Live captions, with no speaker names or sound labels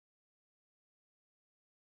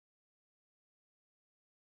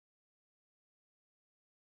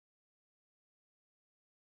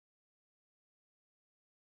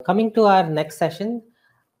Coming to our next session,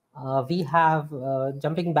 we have,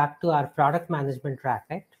 jumping back to our product management track,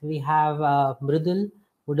 right? We have Mrudul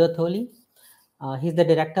Mudotholy. He's the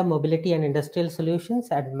Director of Mobility and Industrial Solutions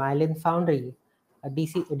at Myelin Foundry, a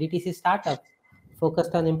DTC startup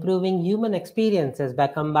focused on improving human experiences by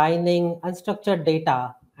combining unstructured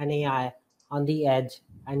data and AI on the edge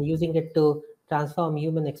and using it to transform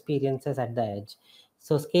human experiences at the edge.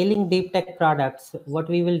 So scaling deep tech products, what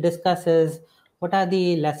we will discuss is what are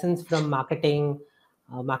the lessons from marketing,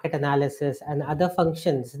 market analysis, and other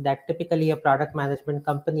functions that typically a product management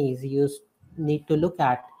companies need to look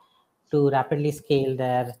at to rapidly scale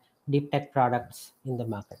their deep tech products in the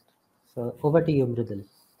market. So over to you, Mrudul.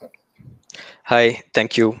 Hi,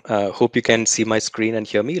 thank you. Hope you can see my screen and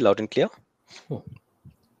hear me loud and clear.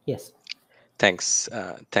 Yes. Thanks,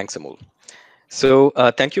 Amol. So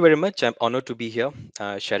thank you very much. I'm honored to be here,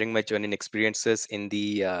 sharing my journey and experiences in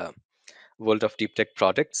the world of deep tech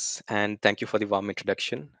products. And thank you for the warm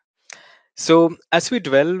introduction. So as we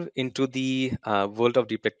delve into the world of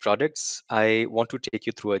deep tech products, I want to take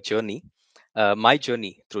you through a journey, my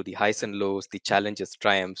journey through the highs and lows, the challenges,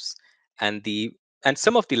 triumphs, and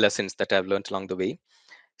some of the lessons that I've learned along the way.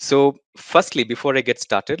 So, firstly, before I get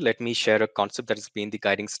started, let me share a concept that has been the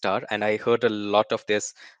guiding star. And I heard a lot of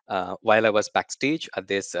this while I was backstage at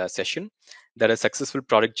this session, that a successful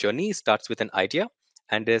product journey starts with an idea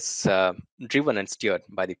and is driven and steered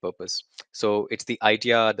by the purpose. So, it's the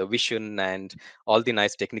idea, the vision, and all the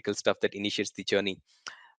nice technical stuff that initiates the journey.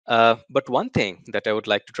 But one thing that I would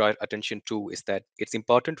like to draw attention to is that it's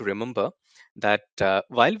important to remember that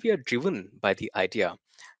while we are driven by the idea,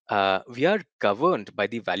 we are governed by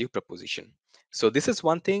the value proposition. So, this is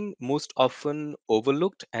one thing most often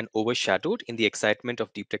overlooked and overshadowed in the excitement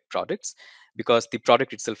of deep tech products because the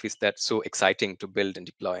product itself is that so exciting to build and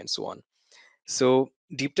deploy and so on. So,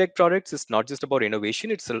 deep tech products is not just about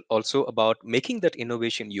innovation, it's also about making that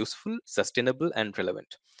innovation useful, sustainable, and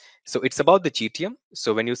relevant. So, it's about the GTM.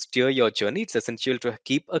 So, when you steer your journey, it's essential to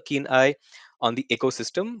keep a keen eye on the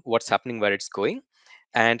ecosystem, what's happening, where it's going,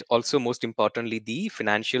 and also, most importantly, the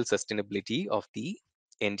financial sustainability of the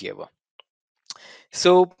endeavor.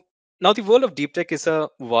 So, now the world of deep tech is a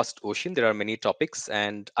vast ocean. There are many topics,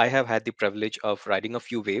 and I have had the privilege of riding a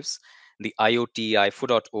few waves, the IoT, I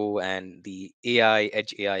 4.0, and the AI,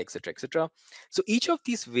 Edge AI, etc., etc. So each of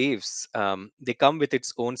these waves, they come with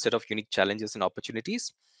its own set of unique challenges and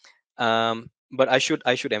opportunities. But I should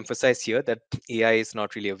emphasize here that AI is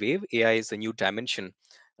not really a wave. AI is a new dimension.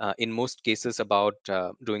 In most cases, about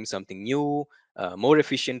doing something new, more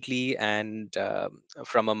efficiently, and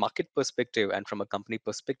from a market perspective and from a company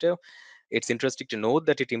perspective, it's interesting to note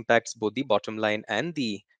that it impacts both the bottom line and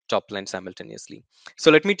the top line simultaneously.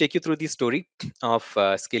 So let me take you through the story of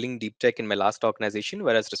scaling deep tech in my last organization,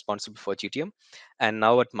 where I was responsible for GTM, and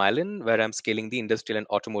now at Myelin, where I'm scaling the industrial and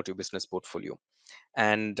automotive business portfolio,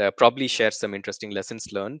 and probably share some interesting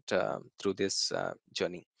lessons learned through this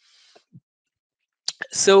journey.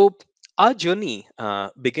 So, our journey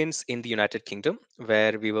begins in the United Kingdom,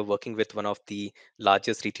 where we were working with one of the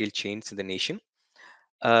largest retail chains in the nation.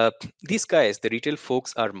 Uh, these guys, the retail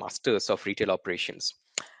folks, are masters of retail operations.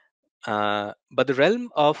 But the realm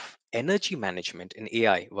of energy management and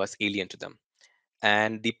AI was alien to them.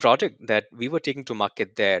 And the product that we were taking to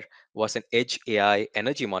market there was an edge AI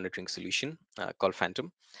energy monitoring solution called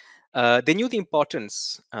Phantom. They knew the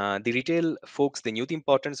importance, the retail folks, they knew the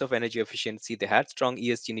importance of energy efficiency. They had strong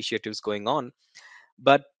ESG initiatives going on,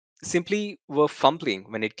 but simply were fumbling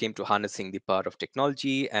when it came to harnessing the power of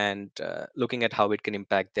technology and looking at how it can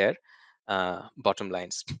impact their bottom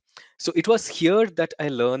lines. So it was here that I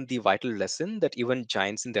learned the vital lesson that even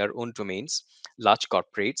giants in their own domains, large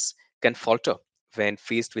corporates, can falter when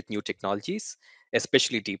faced with new technologies,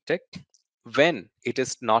 especially deep tech, when it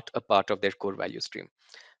is not a part of their core value stream.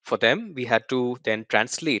 For them, we had to then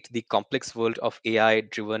translate the complex world of AI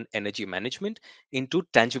driven energy management into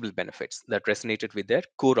tangible benefits that resonated with their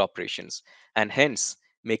core operations, and hence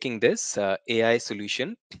making this AI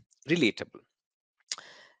solution relatable.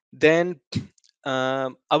 Then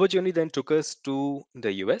our journey then took us to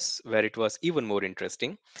the US, where it was even more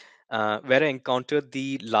interesting, where I encountered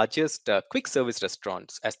the largest quick service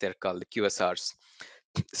restaurants, as they're called, the QSRs.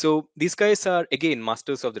 So these guys are again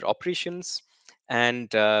masters of their operations, and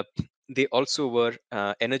they also were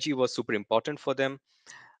energy was super important for them.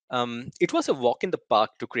 It was a walk in the park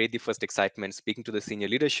to create the first excitement, speaking to the senior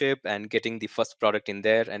leadership and getting the first product in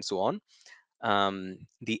there and so on.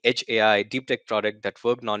 The edge AI deep tech product that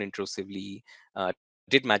worked non-intrusively,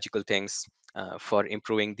 did magical things for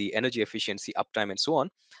improving the energy efficiency, uptime, and so on.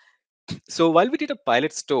 So while we did a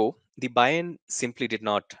pilot store, the buy-in simply did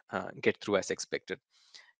not get through as expected.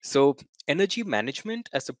 So energy management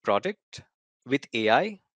as a product with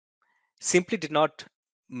AI simply did not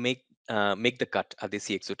make the cut at the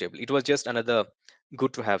CXO table. It was just another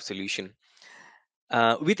good to have solution.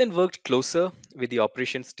 We then worked closer with the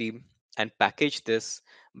operations team and packaged this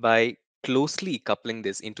by closely coupling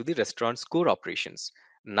this into the restaurant's core operations.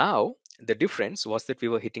 Now, the difference was that we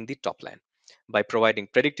were hitting the top line by providing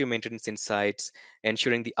predictive maintenance insights,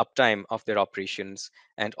 ensuring the uptime of their operations,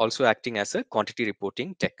 and also acting as a quantity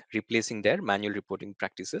reporting tech, replacing their manual reporting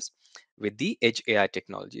practices with the edge AI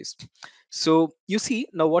technologies. So, you see,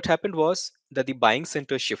 now what happened was that the buying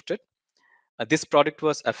center shifted. This product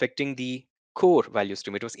was affecting the core value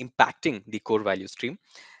stream. It was impacting the core value stream.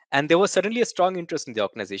 And there was suddenly a strong interest in the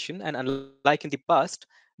organization. And unlike in the past,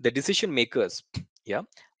 the decision makers, yeah,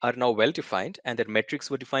 are now well defined and their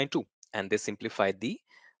metrics were defined too. And they simplified the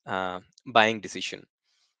buying decision.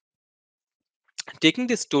 Taking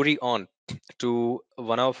this story on to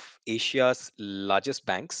one of Asia's largest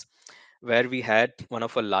banks, where we had one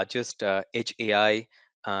of our largest edge AI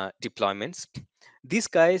deployments. These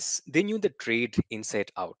guys, they knew the trade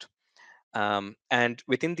inside out. And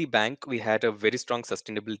within the bank, we had a very strong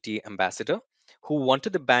sustainability ambassador who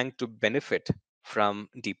wanted the bank to benefit from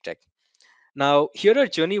deep tech. Now, here our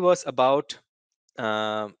journey was about,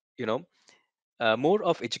 uh, you know, more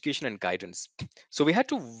of education and guidance. So we had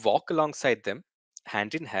to walk alongside them,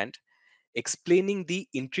 hand in hand, explaining the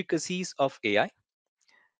intricacies of AI,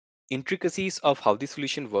 intricacies of how the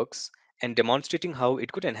solution works, and demonstrating how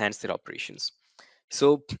it could enhance their operations.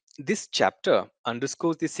 So, this chapter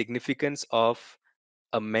underscores the significance of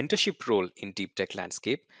a mentorship role in deep tech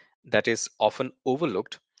landscape that is often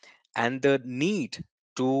overlooked, and the need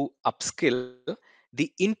to upskill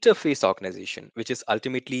the interface organization, which is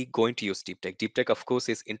ultimately going to use deep tech. Deep tech, of course,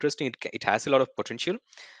 is interesting. It has a lot of potential,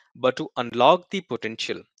 but to unlock the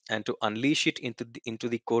potential and to unleash it into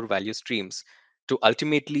the core value streams to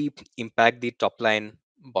ultimately impact the top line,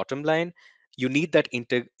 bottom line, you need that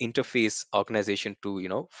interface organization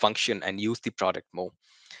to function and use the product more.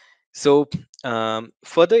 So,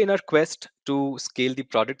 further in our quest to scale the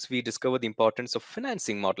products, we discover the importance of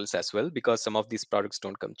financing models as well, because some of these products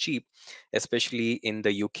don't come cheap, especially in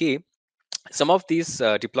the UK. Some of these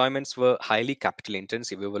deployments were highly capital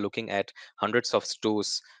intensive. We were looking at hundreds of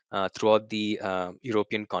stores throughout the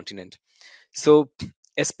European continent. So,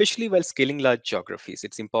 especially while scaling large geographies,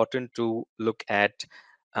 it's important to look at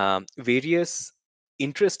various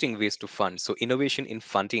interesting ways to fund. So, innovation in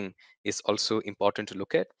funding is also important to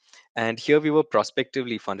look at. And here we were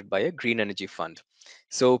prospectively funded by a green energy fund.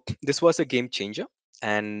 So, this was a game changer.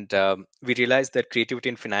 And we realized that creativity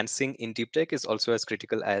and financing in deep tech is also as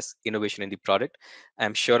critical as innovation in the product.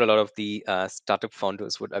 I'm sure a lot of the startup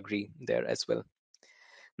founders would agree there as well.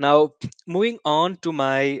 Now, moving on to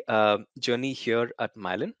my journey here at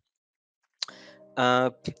Myelin, uh,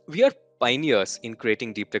 we are pioneers in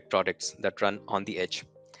creating deep tech products that run on the edge.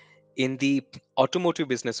 In the automotive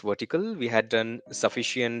business vertical, we had done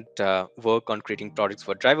sufficient work on creating products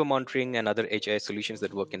for driver monitoring and other HI solutions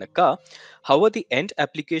that work in a car. However, the end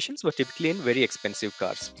applications were typically in very expensive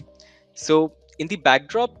cars. So, in the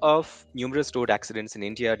backdrop of numerous road accidents in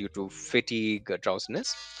India due to fatigue,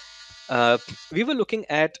 drowsiness, uh, we were looking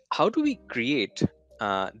at how do we create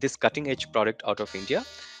this cutting edge product out of India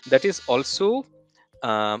that is also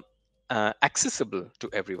um, accessible to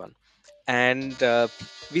everyone. And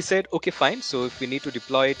we said, okay, fine. So if we need to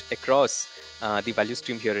deploy it across the value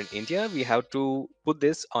stream here in India, we have to put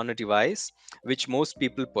this on a device which most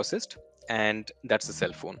people possessed, and that's a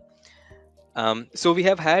cell phone. So we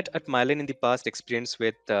have had at Myelin in the past experience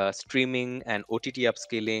with streaming and OTT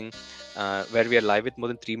upscaling, where we are live with more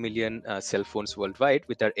than 3 million cell phones worldwide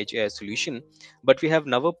with our Edge AI solution. But we have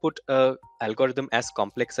never put a algorithm as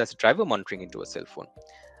complex as driver monitoring into a cell phone.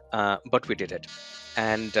 But we did it.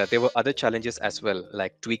 And there were other challenges as well,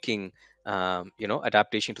 like tweaking,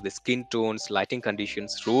 adaptation to the skin tones, lighting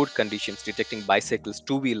conditions, road conditions, detecting bicycles,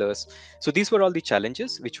 two-wheelers. So these were all the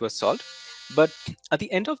challenges which were solved. But at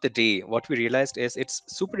the end of the day, what we realized is it's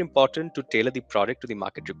super important to tailor the product to the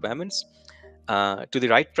market requirements, to the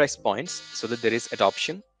right price points, so that there is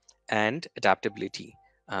adoption and adaptability,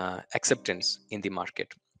 acceptance in the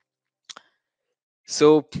market.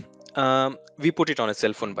 So we put it on a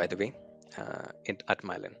cell phone, by the way, at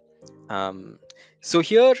Mylan. Um, so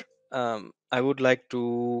here, I would like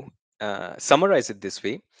to summarize it this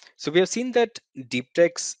way. So we have seen that deep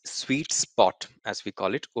tech's sweet spot, as we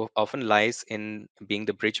call it, often lies in being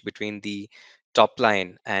the bridge between the top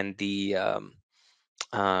line and the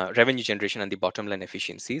revenue generation and the bottom line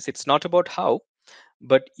efficiencies. It's not about how,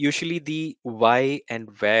 but usually the why and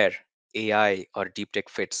where AI or deep tech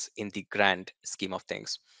fits in the grand scheme of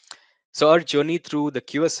things. So our journey through the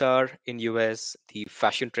QSR in US, the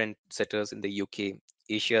fashion trend setters in the UK,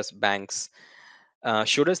 Asia's banks,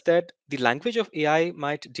 showed us that the language of AI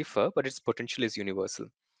might differ, but its potential is universal.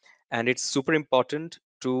 And it's super important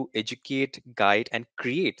to educate, guide, and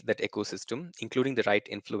create that ecosystem, including the right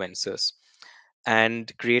influencers,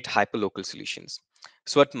 and create hyperlocal solutions.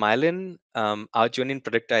 So at Myelin, our journey in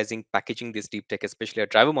productizing, packaging this deep tech, especially our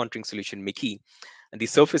driver monitoring solution, Mickey, and the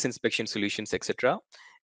surface inspection solutions, etc.,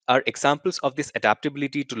 are examples of this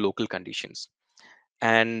adaptability to local conditions.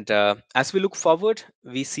 And as we look forward,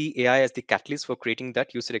 we see AI as the catalyst for creating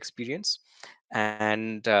that user experience.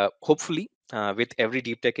 And hopefully, with every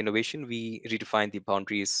deep tech innovation, we redefine the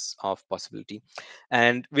boundaries of possibility.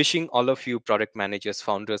 And wishing all of you product managers,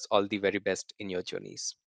 founders, all the very best in your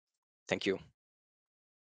journeys. Thank you.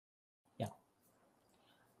 Yeah.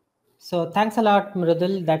 So thanks a lot,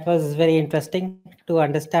 Mrudul. That was very interesting to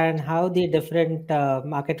understand how the different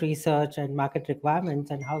market research and market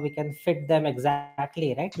requirements and how we can fit them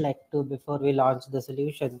exactly, right? Like to before we launch the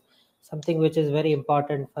solution, something which is very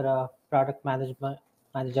important for a product management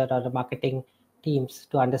manager or a marketing teams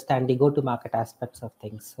to understand the go-to-market aspects of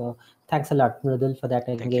things. So thanks a lot, Mrudul, for that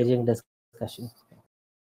Thank you. engaging discussion.